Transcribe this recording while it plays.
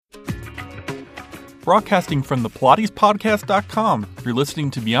Broadcasting from the PilatesPodcast.com, you're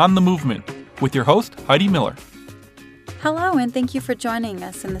listening to Beyond the Movement with your host, Heidi Miller. Hello, and thank you for joining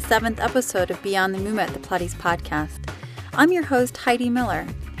us in the 7th episode of Beyond the Movement, the Pilates Podcast. I'm your host, Heidi Miller.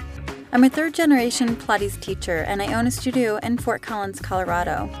 I'm a third-generation Pilates teacher, and I own a studio in Fort Collins,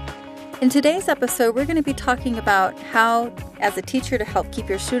 Colorado. In today's episode, we're going to be talking about how, as a teacher, to help keep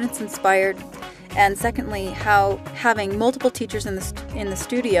your students inspired, and secondly, how having multiple teachers in the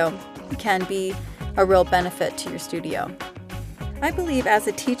studio can be a real benefit to your studio. I believe as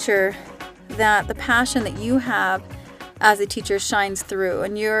a teacher that the passion that you have as a teacher shines through,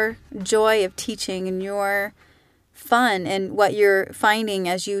 and your joy of teaching and your fun and what you're finding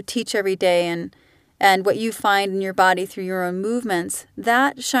as you teach every day and what you find in your body through your own movements,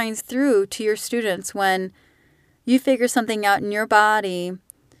 that shines through to your students when you figure something out in your body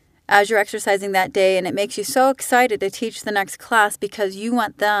as you're exercising that day, and it makes you so excited to teach the next class because you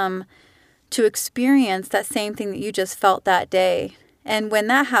want them to experience that same thing that you just felt that day. And when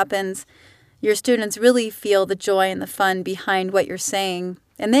that happens, your students really feel the joy and the fun behind what you're saying,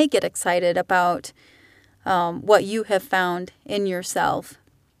 and they get excited about what you have found in yourself.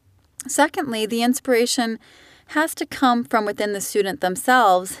 Secondly, the inspiration has to come from within the student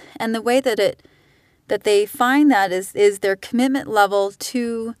themselves, and the way that they find that is their commitment level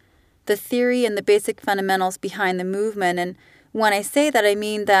to the theory and the basic fundamentals behind the movement. And when I say that, I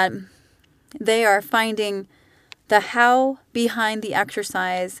mean that they are finding the how behind the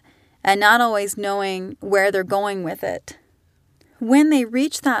exercise and not always knowing where they're going with it. When they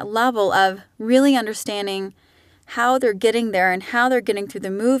reach that level of really understanding how they're getting there and how they're getting through the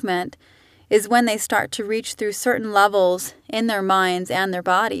movement is when they start to reach through certain levels in their minds and their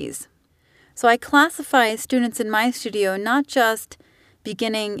bodies. So I classify students in my studio not just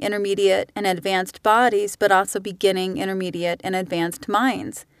beginning, intermediate, and advanced bodies, but also beginning, intermediate, and advanced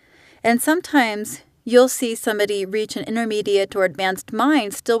minds. And sometimes you'll see somebody reach an intermediate or advanced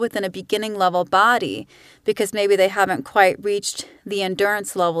mind still within a beginning level body because maybe they haven't quite reached the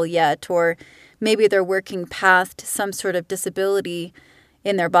endurance level yet, or maybe they're working past some sort of disability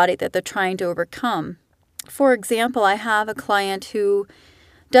in their body that they're trying to overcome. For example, I have a client who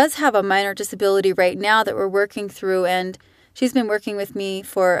does have a minor disability right now that we're working through, and she's been working with me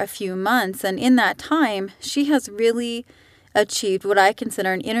for a few months, and in that time, she has really achieved what I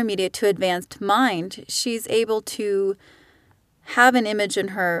consider an intermediate to advanced mind. She's able to have an image in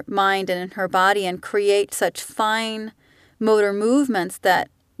her mind and in her body and create such fine motor movements that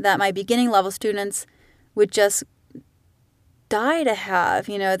my beginning level students would just die to have.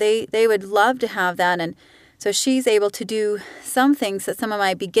 You know, they would love to have that. And so she's able to do some things that some of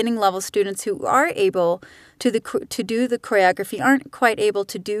my beginning level students who are able to do the choreography aren't quite able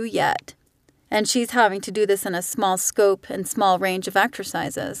to do yet. And she's having to do this in a small scope and small range of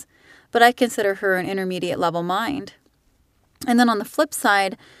exercises. But I consider her an intermediate level mind. And then on the flip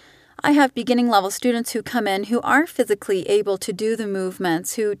side, I have beginning level students who come in who are physically able to do the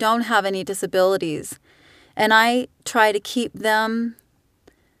movements, who don't have any disabilities. And I try to keep them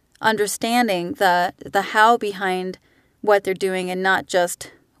understanding the how behind what they're doing and not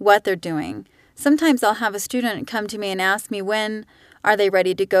just what they're doing. Sometimes I'll have a student come to me and ask me when are they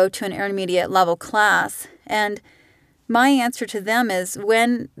ready to go to an intermediate level class? And my answer to them is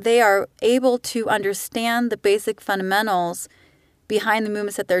when they are able to understand the basic fundamentals behind the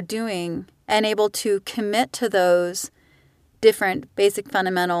movements that they're doing and able to commit to those different basic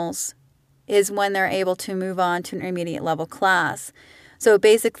fundamentals is when they're able to move on to an intermediate level class. So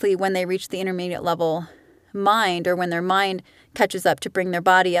basically when they reach the intermediate level mind, or when their mind catches up to bring their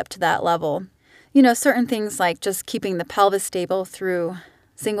body up to that level. You know, certain things like just keeping the pelvis stable through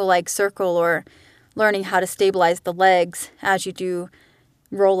single leg circle, or learning how to stabilize the legs as you do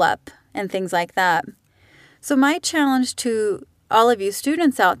roll up and things like that. So my challenge to all of you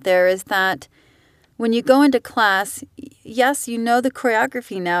students out there is that when you go into class, yes, you know the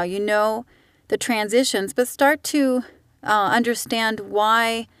choreography now, you know the transitions, but start to understand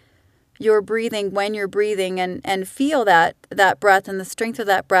why you're breathing when you're breathing, and feel that breath and the strength of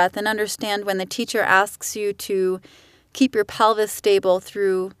that breath, and understand when the teacher asks you to keep your pelvis stable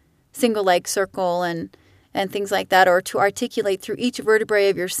through single leg circle and things like that, or to articulate through each vertebrae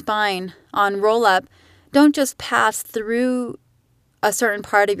of your spine on roll up. Don't just pass through a certain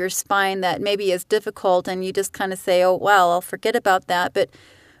part of your spine that maybe is difficult and you just kind of say, oh, well, I'll forget about that. But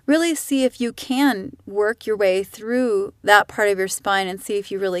really see if you can work your way through that part of your spine and see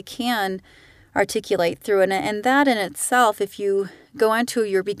if you really can articulate through it. And that in itself, if you go into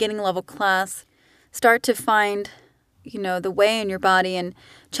your beginning level class, start to find, the way in your body and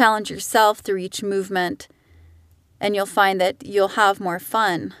challenge yourself through each movement, and you'll find that you'll have more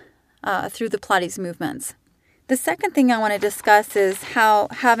fun through the Pilates movements. The second thing I want to discuss is how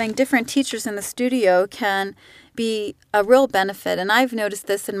having different teachers in the studio can be a real benefit. And I've noticed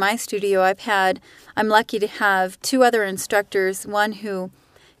this in my studio. I'm lucky to have two other instructors, one who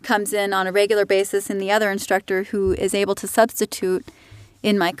comes in on a regular basis and the other instructor who is able to substitute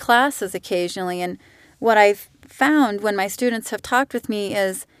in my classes occasionally. And what I've found when my students have talked with me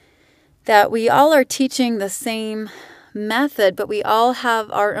is that we all are teaching the same method, but we all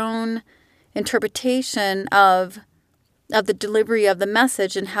have our own interpretation of the delivery of the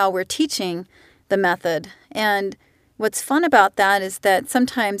message and how we're teaching the method. And what's fun about that is that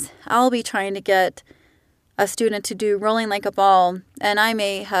sometimes I'll be trying to get a student to do rolling like a ball, and I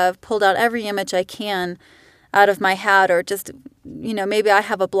may have pulled out every image I can out of my hat, or just, maybe I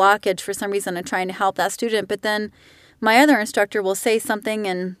have a blockage for some reason in trying to help that student, but then my other instructor will say something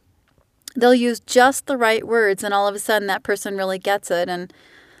and they'll use just the right words, and all of a sudden that person really gets it. And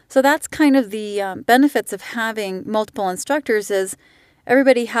so that's kind of the benefits of having multiple instructors, is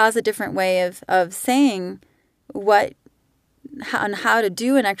everybody has a different way of saying what and how to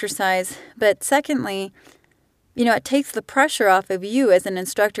do an exercise. But secondly, it takes the pressure off of you as an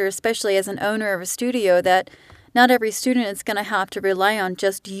instructor, especially as an owner of a studio, that not every student is going to have to rely on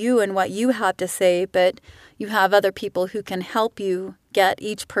just you and what you have to say, but you have other people who can help you get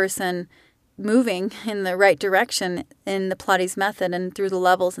each person moving in the right direction in the Pilates method and through the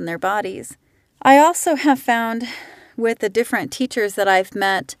levels in their bodies. I also have found with the different teachers that I've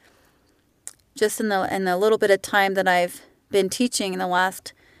met just in the little bit of time that I've been teaching in the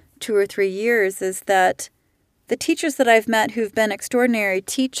last 2 or 3 years is that the teachers that I've met who've been extraordinary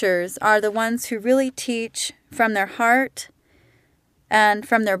teachers are the ones who really teach from their heart and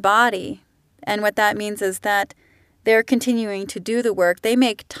from their body. And what that means is that they're continuing to do the work. They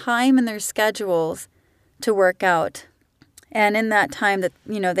make time in their schedules to work out. And in that time that,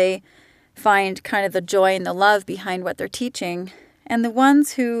 they find kind of the joy and the love behind what they're teaching. And the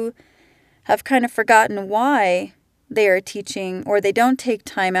ones who have kind of forgotten why they are teaching, or they don't take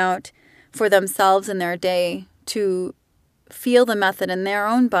time out for themselves in their day to feel the method in their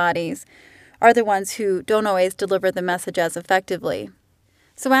own bodies, are the ones who don't always deliver the message as effectively.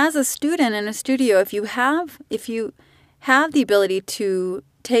 So as a student in a studio, if you have the ability to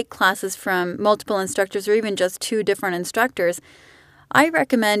take classes from multiple instructors or even just 2 different instructors, I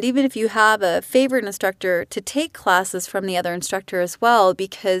recommend, even if you have a favorite instructor, to take classes from the other instructor as well,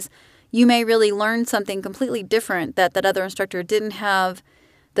 because you may really learn something completely different that other instructor didn't have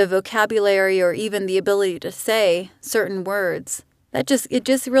the vocabulary or even the ability to say certain words. It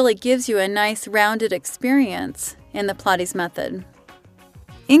just really gives you a nice rounded experience in the Pilates method.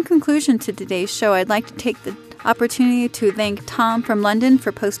 In conclusion to today's show, I'd like to take the opportunity to thank Tom from London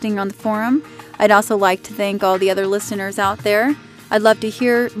for posting on the forum. I'd also like to thank all the other listeners out there. I'd love to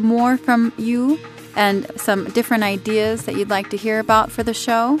hear more from you and some different ideas that you'd like to hear about for the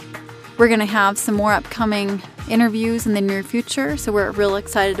show. We're going to have some more upcoming interviews in the near future, so we're real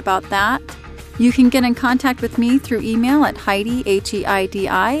excited about that. You can get in contact with me through email at Heidi, Heidi,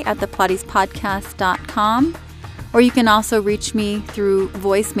 at theplatiespodcast.com. Or you can also reach me through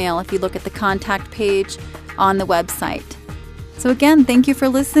voicemail if you look at the contact page on the website. So again, thank you for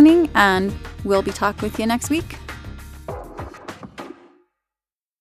listening, and we'll be talking with you next week.